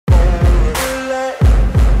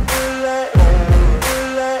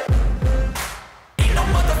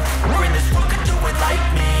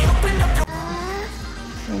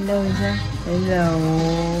Hello.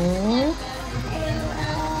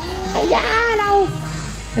 Ây da đâu?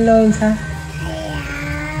 Hello làm sao?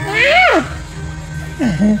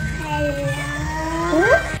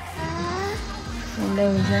 Hello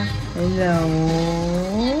làm sao? Hello.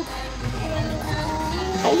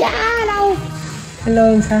 Ây da đâu? Hello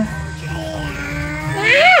làm sao?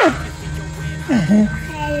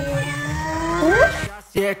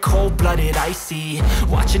 Yeah, cold-blooded, icy.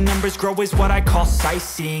 Watching numbers grow is what I call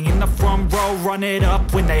sightseeing. In the front row, run it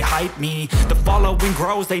up when they hype me. The following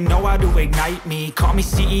grows, they know how to ignite me. Call me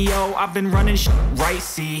CEO, I've been running shit right,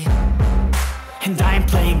 see. And I ain't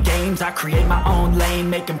playing games, I create my own lane.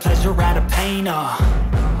 Making pleasure out of pain,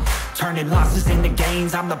 turning losses into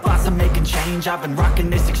gains. I'm the boss, I'm making change. I've been rocking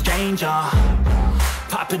this exchange,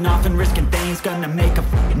 popping off and risking things. Gonna make a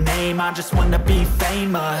f***ing name, I just wanna be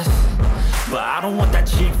famous. But I don't want that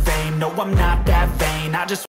cheap fame, no I'm not that vain. I just